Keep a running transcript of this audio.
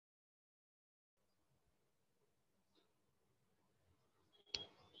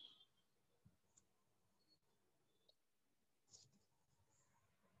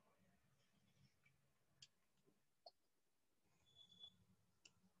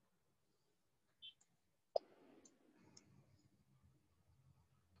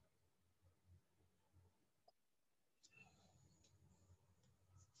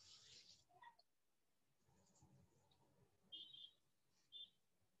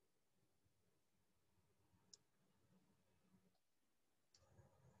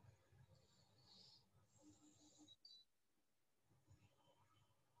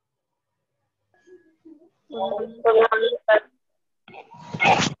Good morning.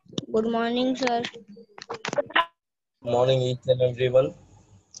 Good morning, sir. Good morning, each and everyone.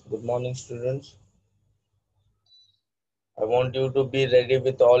 Good morning, students. I want you to be ready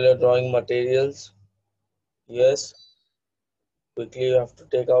with all your drawing materials. Yes, quickly you have to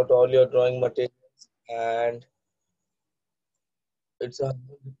take out all your drawing materials, and it's a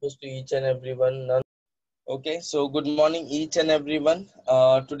humble request to each and everyone. Okay, so good morning, each and everyone.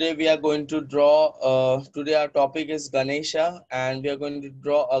 Today we are going to draw. Today our topic is Ganesha, and we are going to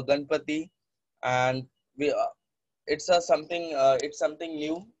draw a Ganpati, and we it's something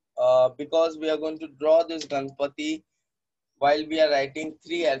new because we are going to draw this Ganpati while we are writing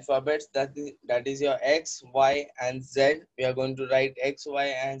three alphabets, that is your X, Y, and Z. We are going to write X, Y,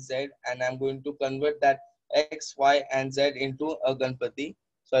 and Z, and I'm going to convert that X, Y, and Z into a Ganpati.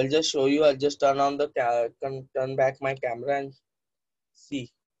 So I'll just show you. I'll just turn back my camera and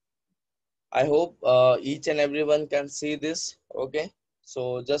see. I hope each and everyone can see this. Okay,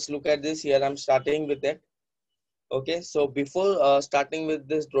 so just look at this here. I'm starting with it. Okay, so before starting with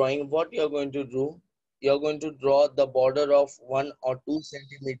this drawing, what you're going to do, you're going to draw the border of 1 or 2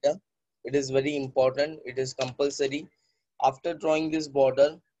 centimeter. It is very important. It is compulsory. After drawing this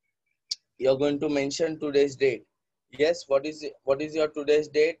border, you're going to mention today's date. Yes, what is your today's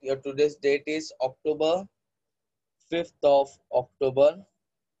date? Your today's date is October 5th of October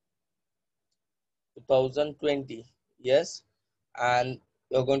 2020. Yes, and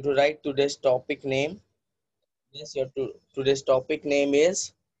you're going to write today's topic name. Yes, today's topic name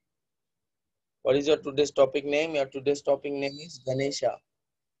is. What is your today's topic name? Your today's topic name is Ganesha.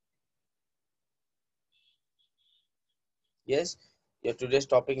 Yes, your today's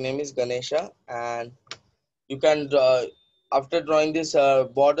topic name is Ganesha, and you can draw, after drawing this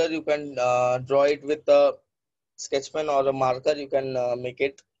border, you can draw it with a sketch pen or a marker. You can make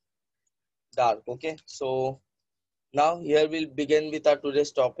it dark. Okay, so now here we'll begin with our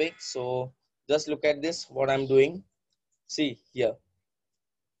today's topic. So just look at this. What I'm doing. See here.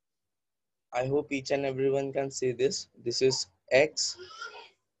 I hope each and everyone can see this. This is X.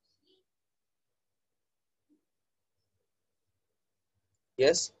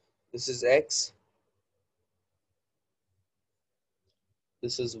 Yes, this is X.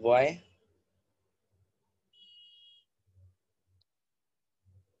 This is Y.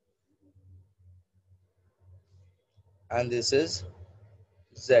 And this is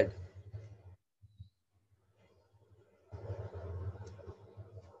Z.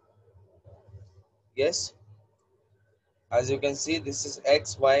 Yes, as you can see, this is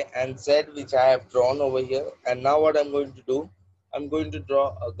X, Y, and Z which I have drawn over here. And now what I'm going to do, I'm going to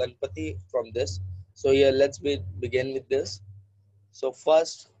draw a Ganpati from this. So here, begin with this. So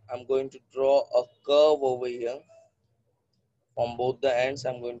first, I'm going to draw a curve over here. From both the ends,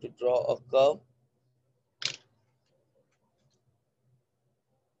 I'm going to draw a curve.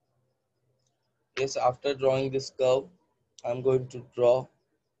 Yes, after drawing this curve, I'm going to draw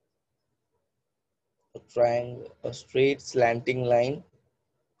a triangle, a straight slanting line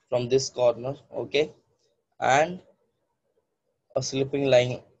from this corner, okay, and a slipping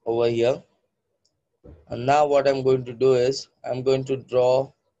line over here. And now what I'm going to do is I'm going to draw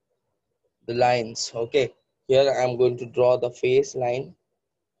the lines. Okay, here I'm going to draw the face line,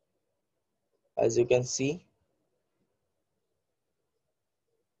 as you can see.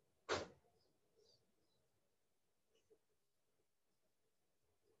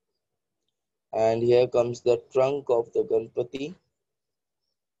 And here comes the trunk of the Ganpati.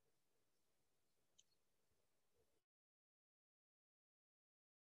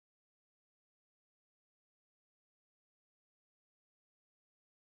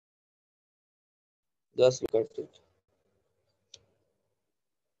 Just look at it.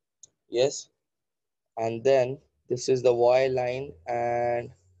 Yes, and then this is the Y line,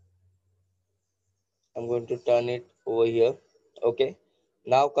 and I'm going to turn it over here. Okay,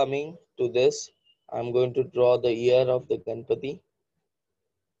 now coming to this, I'm going to draw the ear of the Ganpati.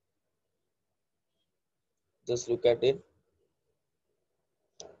 Just look at it.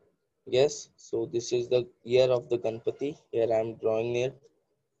 Yes, so this is the ear of the Ganpati. Here I am drawing it.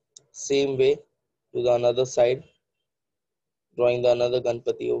 Same way to the another side, drawing the another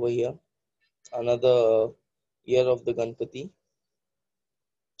Ganpati over here. Another ear of the Ganpati.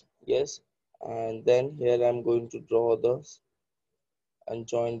 Yes, and then here I am going to draw this and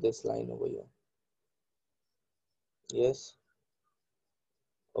join this line over here. Yes,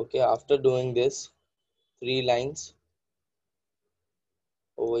 okay, after doing this, three lines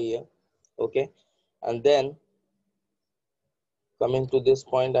over here. Okay, and then coming to this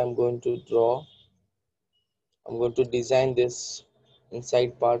point, I'm going to design this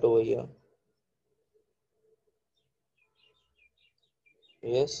inside part over here.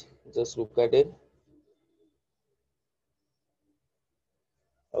 Yes, just look at it.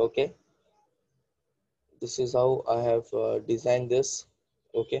 Okay, this is how I have designed this.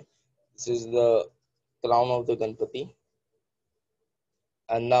 Okay, this is the crown of the Ganpati.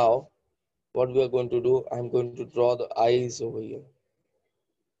 And now what we are going to do, I'm going to draw the eyes over here.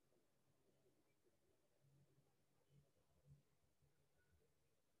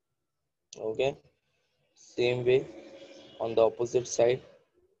 Okay, same way on the opposite side.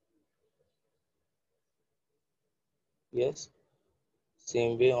 Yes,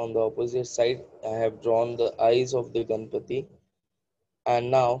 same way on the opposite side I have drawn the eyes of the Ganpati. And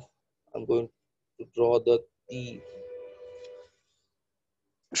now I'm going to draw the teeth.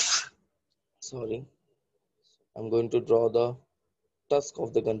 Sorry, I'm going to draw the tusk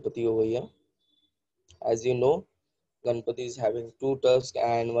of the Ganpati over here. As you know, Ganpati is having two tusks,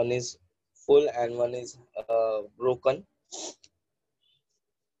 and one is full and one is broken.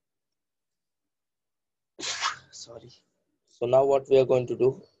 Sorry. So now what we are going to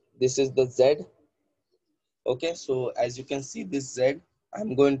do, this is the Z. Okay, so as you can see this Z,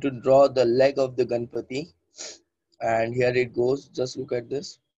 I'm going to draw the leg of the Ganpati, and here it goes. Just look at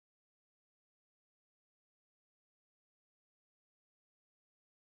this.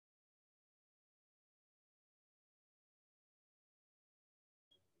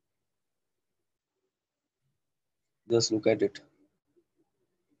 Just look at it.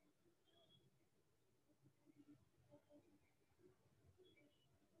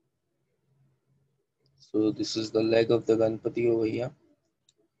 So this is the leg of the Ganpati over here,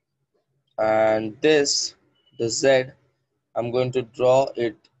 and this, the Z, I'm going to draw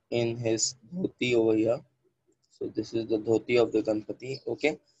it in his dhoti over here. So this is the dhoti of the Ganpati.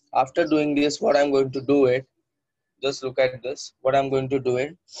 Okay. After doing this, what I'm going to do it, just look at this. What I'm going to do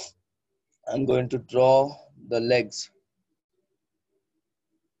it, I'm going to draw the legs.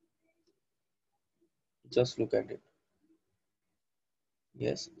 Just look at it.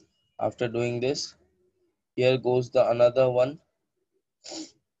 Yes. After doing this, here goes the another one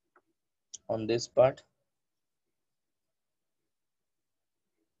on this part.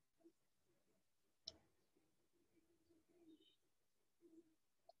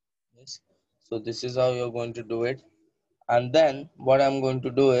 Yes. So this is how you're going to do it. And then what I'm going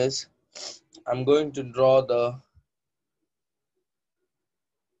to do is I'm going to draw the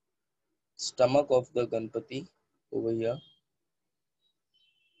stomach of the Ganpati over here.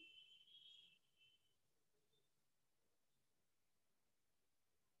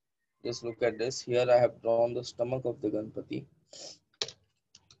 Just look at this. Here I have drawn the stomach of the Ganpati.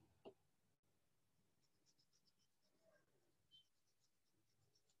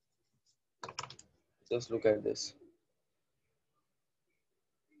 Just look at this.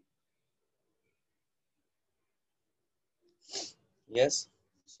 Yes.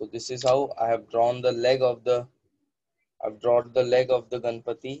 So this is how I have drawn the leg of the I've drawn the leg of the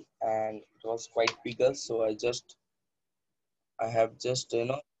Ganpati, and it was quite bigger. So I have just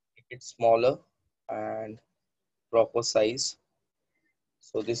make it smaller and proper size.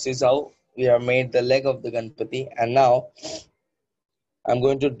 So this is how we have made the leg of the Ganpati. And now I'm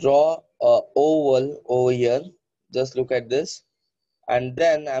going to draw a oval over here. Just look at this. And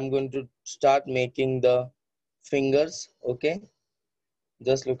then I'm going to start making the fingers. Okay.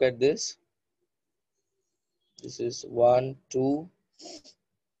 Just look at this. This is one, two.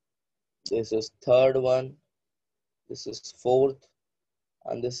 This is third one. This is fourth.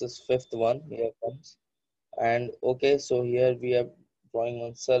 And this is fifth one. Here comes. And okay, so here we are drawing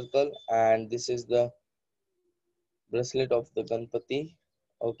one circle. And this is the bracelet of the Ganpati.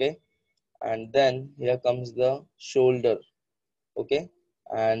 Okay. And then here comes the shoulder. Okay.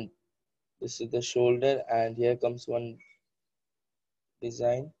 And this is the shoulder. And here comes one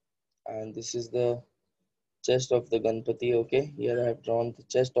design. And this is the chest of the Ganpati. Okay, here I have drawn the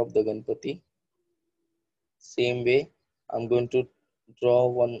chest of the Ganpati. Same way, I'm going to draw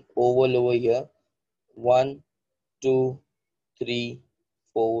one oval over here. 1, 2, 3,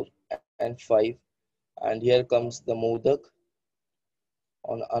 4, and 5. And here comes the Modak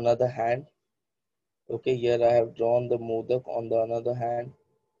on another hand. Okay, here I have drawn the Modak on the another hand.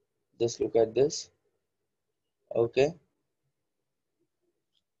 Just look at this. Okay,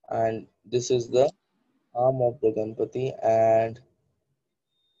 and this is the arm of the Ganpati, and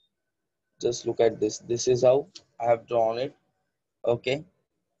just look at this. This is how I have drawn it. Okay,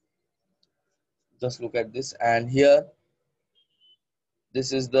 just look at this. And here,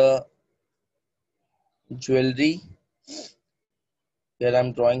 this is the jewelry. Here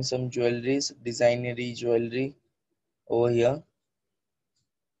I'm drawing some jewelries, designery jewelry over here.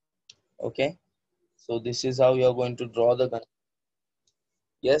 Okay, so this is how you're going to draw the gun.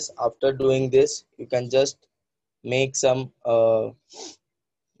 Yes, after doing this, you can just make some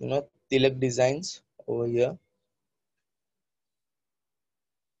tilak designs over here.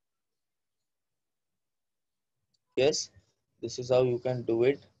 Yes, this is how you can do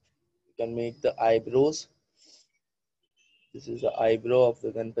it. You can make the eyebrows. This is the eyebrow of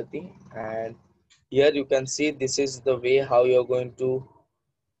the Ganpati, and here you can see this is the way how you're going to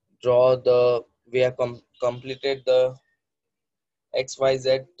draw the. We have completed the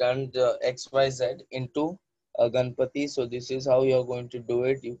XYZ, turned XYZ into a Ganpati. So this is how you're going to do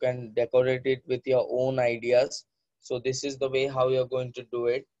it. You can decorate it with your own ideas. So this is the way how you're going to do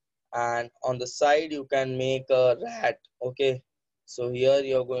it. And on the side you can make a rat. Okay. So here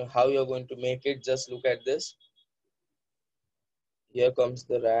you're going, how you're going to make it. Just look at this. Here comes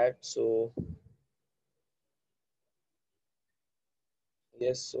the rat. So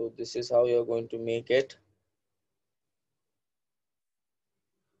yes, so this is how you're going to make it.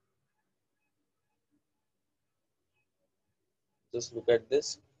 Just look at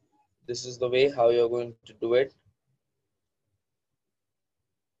this. This is the way how you're going to do it.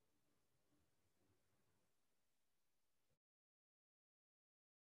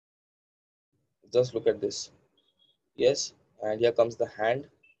 Just look at this. Yes, and here comes the hand.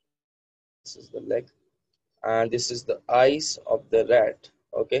 This is the leg, and this is the eyes of the rat.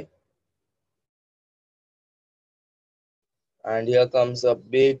 Okay, and here comes a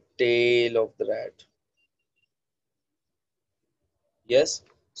big tail of the rat. Yes,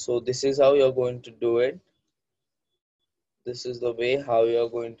 so this is how you're going to do it. This is the way how you're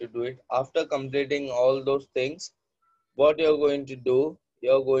going to do it. After completing all those things, what you're going to do,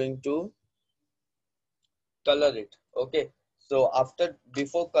 you're going to color it. Okay, so after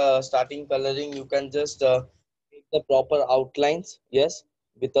before starting coloring, you can just make the proper outlines. Yes,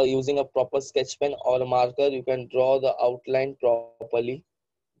 with using a proper sketch pen or a marker, you can draw the outline properly.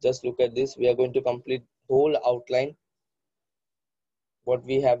 Just look at this. We are going to complete whole outline what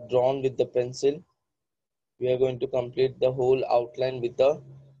we have drawn with the pencil. We are going to complete the whole outline with the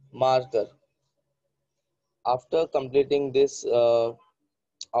marker. After completing this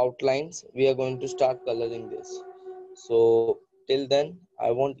outlines, we are going to start coloring this. So till then, I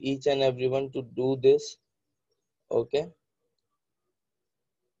want each and everyone to do this. Okay,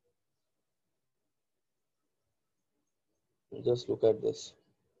 just look at this.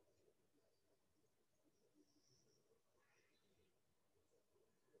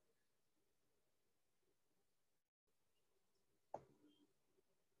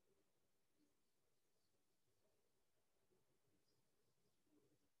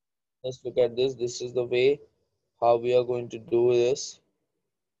 Just look at this. This is the way how we are going to do this.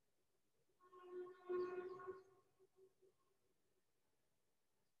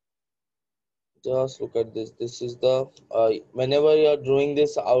 Just look at this. This is the whenever you are drawing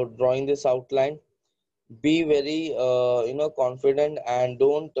this outline, be very confident, and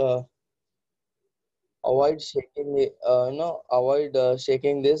don't avoid shaking it, avoid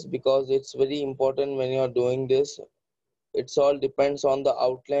shaking this, because it's very important when you are doing this. It's all depends on the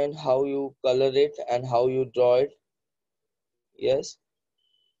outline, how you color it and how you draw it. Yes,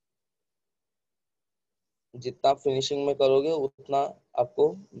 जितना finishing में करोगे उतना आपको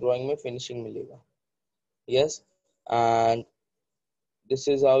drawing में finishing मिलेगा. Yes, and this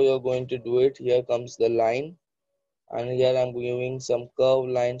is how you're going to do it. Here comes the line, and here I'm giving some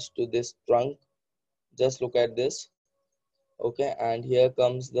curved lines to this trunk. Just look at this. Okay, and here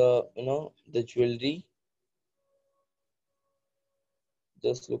comes the the jewelry.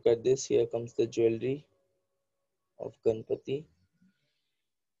 Just look at this. Here comes the jewelry of Ganpati.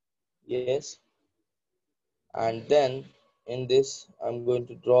 Yes, and then in this I'm going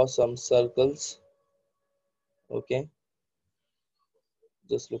to draw some circles. Okay,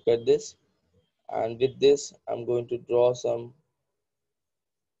 just look at this, and with this I'm going to draw some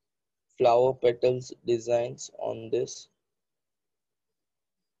flower petals designs on this.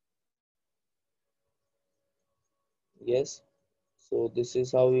 Yes, so this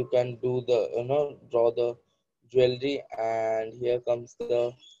is how you can do the draw the jewelry. And here comes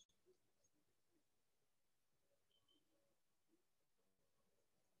the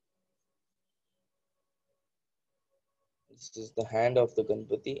this is the hand of the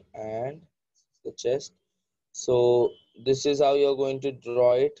Ganpati and the chest. So this is how you're going to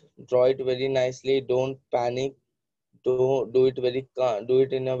draw it. Draw it very nicely. Don't panic. Do it do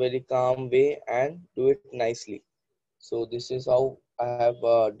it in a very calm way and do it nicely. So this is how I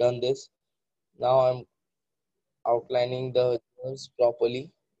have done this. Now I'm outlining the jewels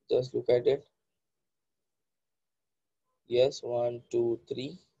properly. Just look at it. Yes, one, two,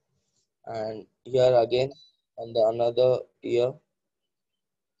 three, and here again on the another ear.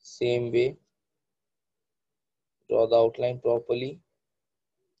 Same way, draw the outline properly.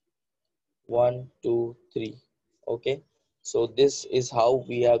 1, 2, 3. Okay, so this is how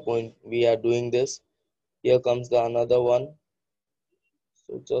we are doing this. Here comes the another one.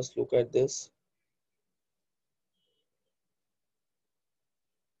 So just look at this.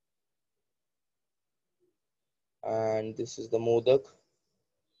 And this is the modak.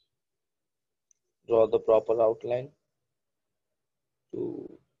 Draw the proper outline.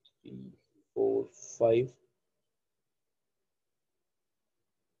 2, 3, 4, 5.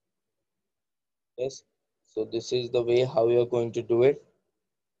 Yes, so this is the way how you are going to do it.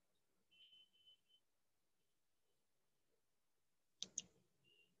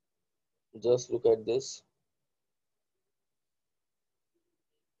 Just look at this.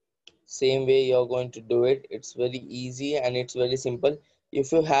 Same way you're going to do it. It's very easy and it's very simple.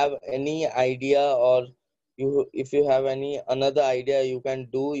 If you have any idea, or if you have any another idea you can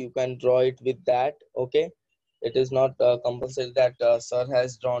draw it with that. Okay, it is not compulsory that sir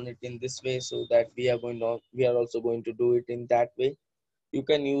has drawn it in this way, so that we are also going to do it in that way. You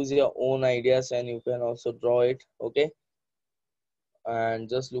can use your own ideas and you can also draw it. Okay, and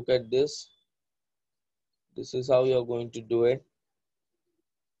just look at this. This is how you're going to do it.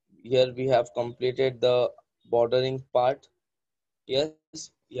 Here we have completed the bordering part. Yes,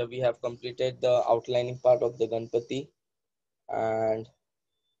 here we have completed the outlining part of the Ganpati, and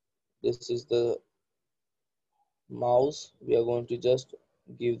this is the mouse. We are going to just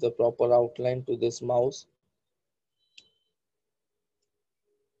give the proper outline to this mouse.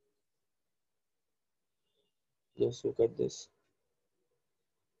 Just look at this.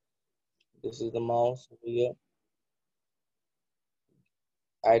 This is the mouse here,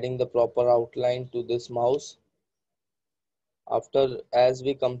 adding the proper outline to this mouse. After, as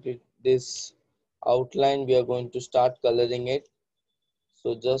we complete this outline, we are going to start coloring it.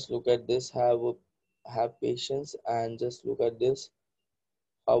 So just look at this, have patience and just look at this,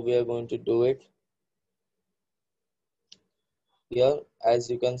 how we are going to do it. Here, as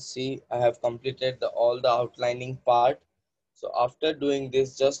you can see, I have completed all the outlining part. So after doing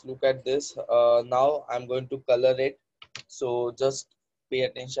this, just look at this. Now I'm going to color it. So just pay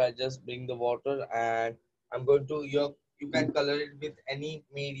attention. I just bring the water and I'm going to, you can color it with any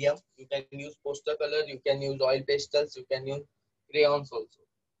medium. You can use poster color, you can use oil pastels, you can use crayons also.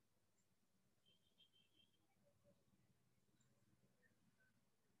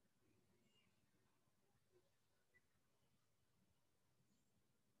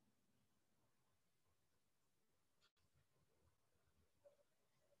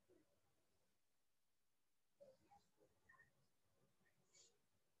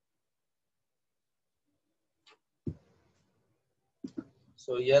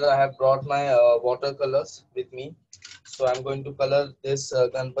 So here I have brought my watercolors with me. So I'm going to color this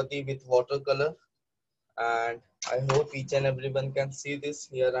Ganpati with watercolor, and I hope each and everyone can see this.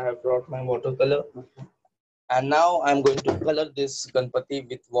 Here I have brought my watercolor, and now I'm going to color this Ganpati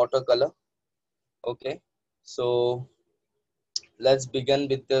with watercolor. Okay, so let's begin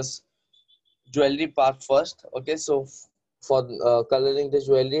with this jewelry part first. Okay, so for coloring the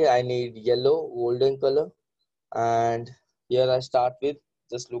jewelry, I need yellow, golden color, and here I start with,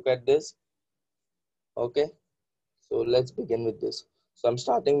 just look at this. Okay, so let's begin with this. So I'm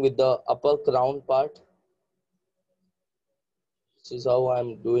starting with the upper crown part. This is how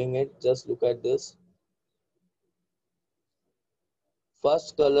I'm doing it. Just look at this.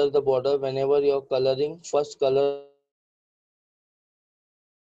 First color the border. Whenever you're coloring, first color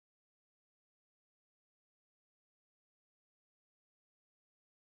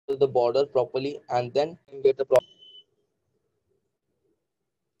the border properly, and then get the proper outline.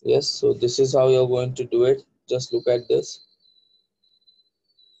 Yes, so this is how you're going to do it. Just look at this.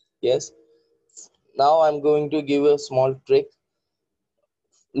 Yes, now I'm going to give you a small trick.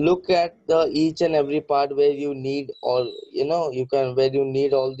 Look at the each and every part where you need, or you can, where you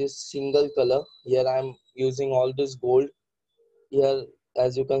need all this single color. Here I'm using all this gold. Here,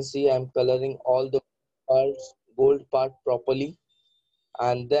 as you can see, I'm coloring all the parts, gold part properly,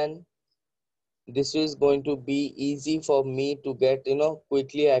 and then this is going to be easy for me to get,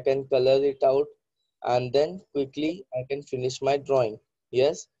 quickly I can color it out, and then quickly I can finish my drawing.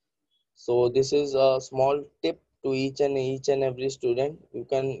 Yes, so this is a small tip to each and every student. You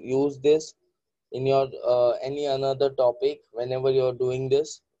can use this in your any another topic. Whenever you're doing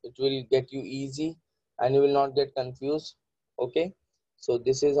this, it will get you easy and you will not get confused. Okay, so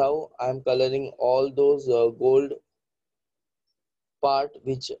this is how I'm coloring all those gold part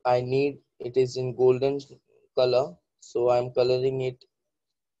which I need. It is in golden color, so I'm coloring it.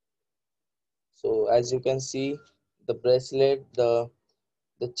 So as you can see, the bracelet,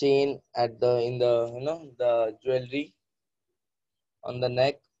 the chain at the in the the jewelry on the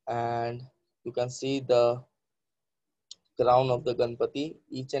neck, and you can see the crown of the Ganpati.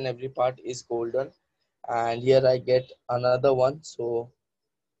 Each and every part is golden, and here I get another one. So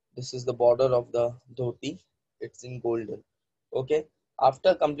this is the border of the dhoti. It's in golden. Okay.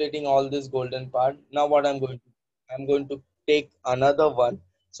 After completing all this golden part, now what I'm going to take another one.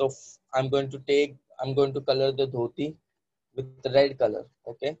 So I'm going to color the dhoti with red color.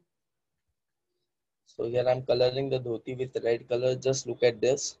 Okay. So here I'm coloring the dhoti with red color. Just look at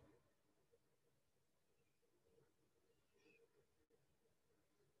this.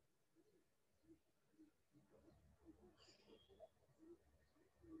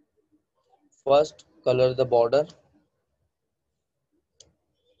 First, color the border.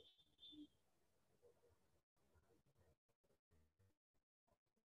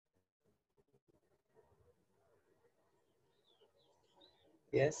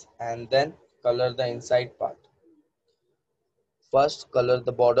 Yes, and then color the inside part. First, color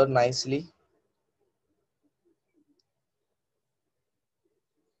the border nicely.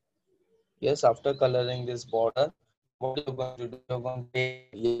 Yes, after coloring this border, what you're going to do, you're going to take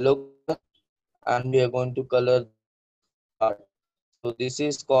yellow color and we are going to color this part. So this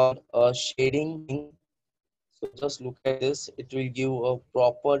is called a shading thing. So just look at this. It will give a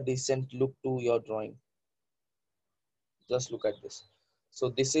proper decent look to your drawing. Just look at this. So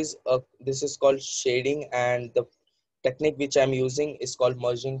this is called shading, and the technique which I'm using is called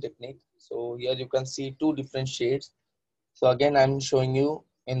merging technique. So here you can see two different shades. So again, I'm showing you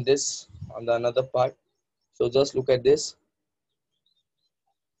in this on the another part. So just look at this.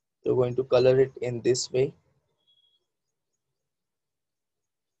 You're going to color it in this way.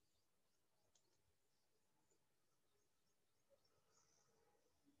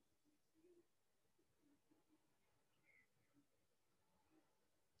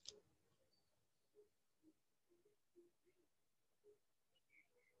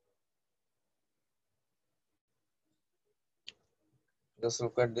 Just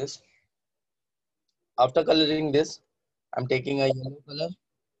look at this. After coloring this, I'm taking a yellow color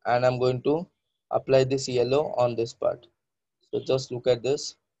and I'm going to apply this yellow on this part. So just look at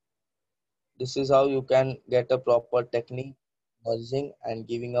this. This is how you can get a proper technique merging and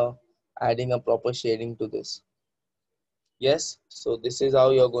adding a proper shading to this. Yes, so this is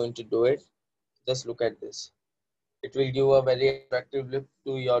how you're going to do it. Just look at this. It will give a very attractive look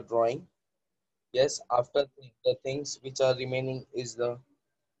to your drawing. Yes, after the things which are remaining is the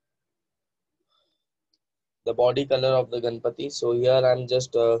body color of the Ganpati. So here I'm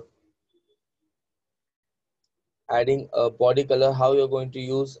just adding a body color. How you're going to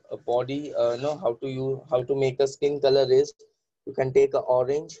use a body, no, how to make a skin color is you can take a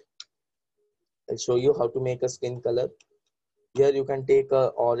orange. I'll show you how to make a skin color. Here you can take a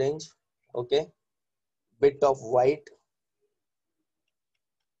orange, okay, bit of white.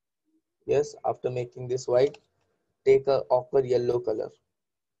 Yes, after making this white, take a ochre yellow color.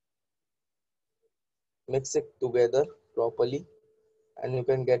 Mix it together properly and you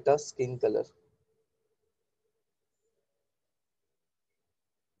can get a skin color.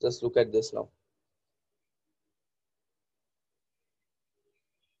 Just look at this now.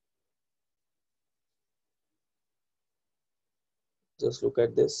 Just look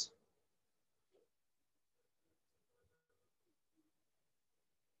at this.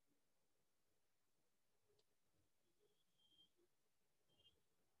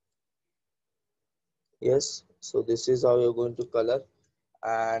 Yes, so this is how you're going to color.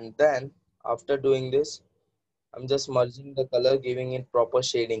 And then after doing this, I'm just merging the color, giving it proper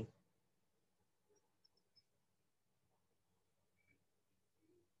shading.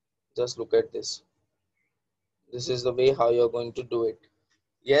 Just look at this. This is the way how you're going to do it.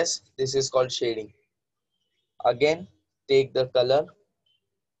 Yes, this is called shading. Again, take the color,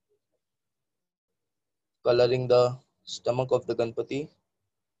 coloring the stomach of the Ganpati.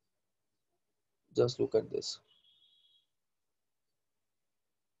 Just look at this.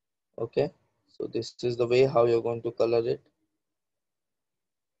 Okay, so this is the way how you're going to color it.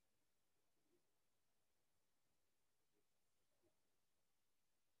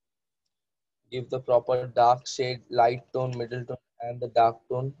 Give the proper dark shade, light tone, middle tone, and the dark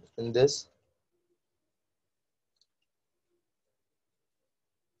tone in this.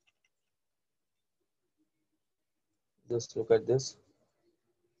 Just look at this.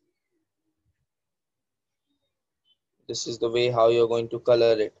 This is the way how you're going to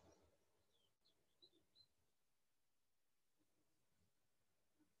color it.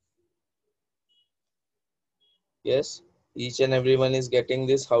 Yes, each and everyone is getting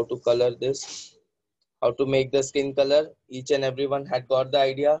this, how to color this. how to make the skin color. Each and everyone had got the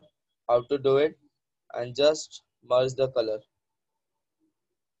idea how to do it, and just merge the color.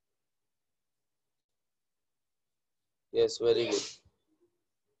 Yes, very good.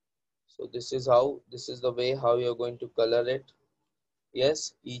 So this is the way how you're going to color it.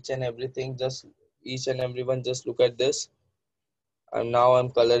 Yes, each and everything, just each and everyone just look at this. And now I'm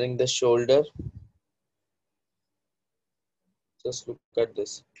coloring the shoulder. Just look at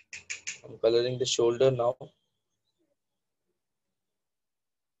this. I'm coloring the shoulder now.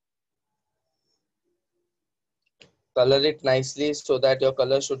 Color it nicely so that your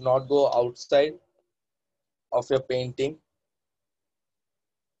color should not go outside of your painting.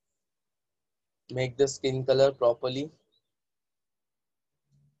 Make the skin color properly.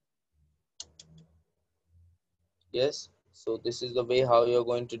 Yes, so this is the way how you're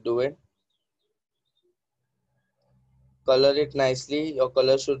going to do it. Color it nicely. Your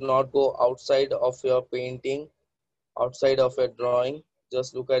color should not go outside of your painting, outside of your drawing.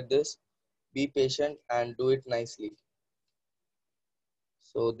 Just look at this. Be patient and do it nicely.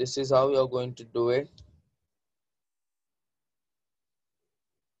 So this is how you're going to do it.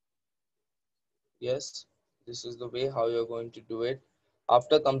 Yes, this is the way how you're going to do it.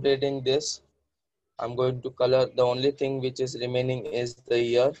 After completing this, I'm going to color. The only thing which is remaining is the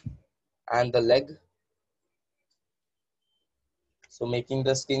ear and the leg. So making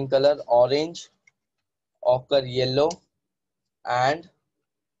the skin color orange, ochre yellow, and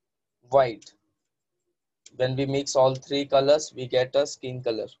white. When we mix all three colors, we get a skin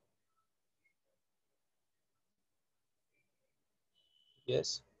color.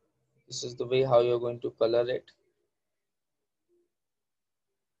 Yes, this is the way how you're going to color it.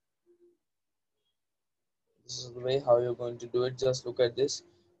 This is the way how you're going to do it. Just look at this.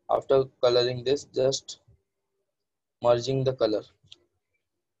 After coloring this, just merging the color.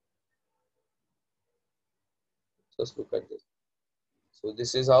 Just look at this. So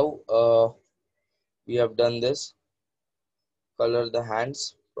this is how we have done this. Color the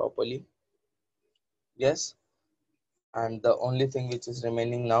hands properly. Yes, and the only thing which is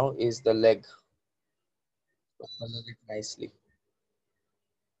remaining now is the leg. So color it nicely.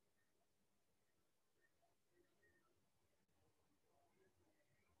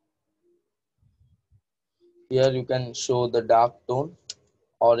 Here you can show the dark tone,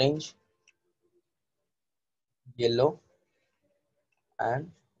 orange, yellow, and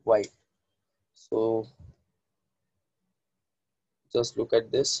white. So just look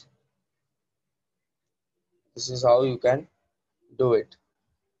at this. This is how you can do it.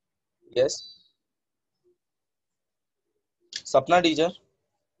 Yes. Sapna teacher,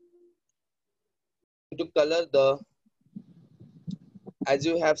 to color the, as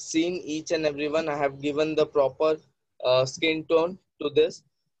you have seen, each and everyone, I have given the proper skin tone to this.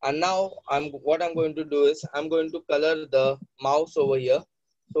 And now what I'm going to do is I'm going to color the mouse over here.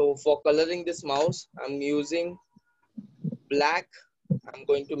 So for coloring this mouse, I'm using black. I'm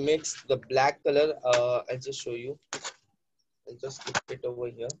going to mix the black color. I'll just show you. I'll just keep it over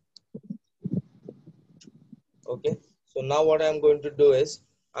here. Okay. So now what I'm going to do is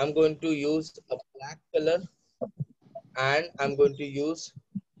I'm going to use a black color and I'm going to use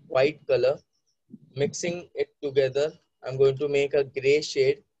white color. Mixing it together, I'm going to make a gray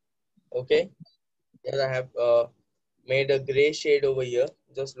shade. Okay. Here I have made a gray shade over here.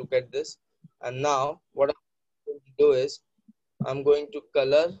 Just look at this. And now what I'm going to do is I'm going to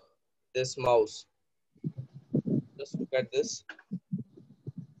color this mouse. Just look at this.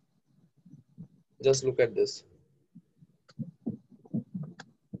 Just look at this.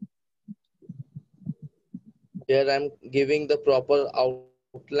 Here I'm giving the proper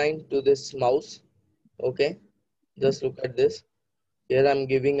outline to this mouse. Okay. Just look at this. Here I'm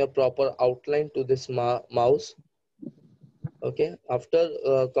giving a proper outline to this mouse. Okay.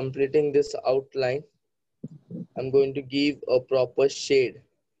 After completing this outline, I'm going to give a proper shade.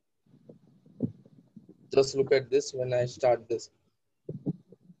 Just look at this when I start this.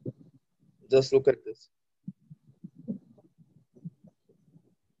 Just look at this.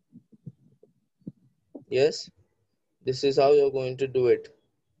 Yes, this is how you're going to do it.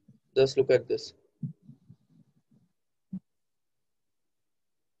 Just look at this.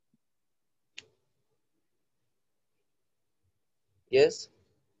 Yes,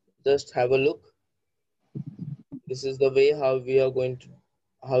 just have a look. This is the way how we are going to,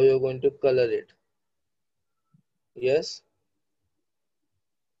 how you're going to color it. Yes.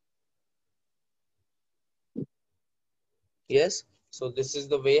 Yes. So this is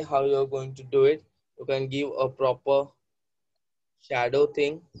the way how you're going to do it. You can give a proper shadow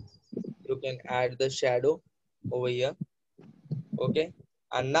thing. You can add the shadow over here. Okay.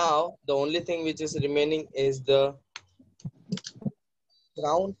 And now the only thing which is remaining is the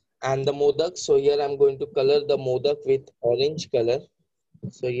crown and the modak. So here I'm going to color the modak with orange color.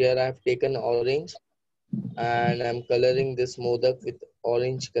 So here I have taken orange and I'm coloring this modak with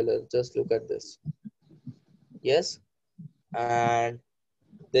orange color. Just look at this. Yes. And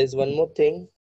there's one more thing.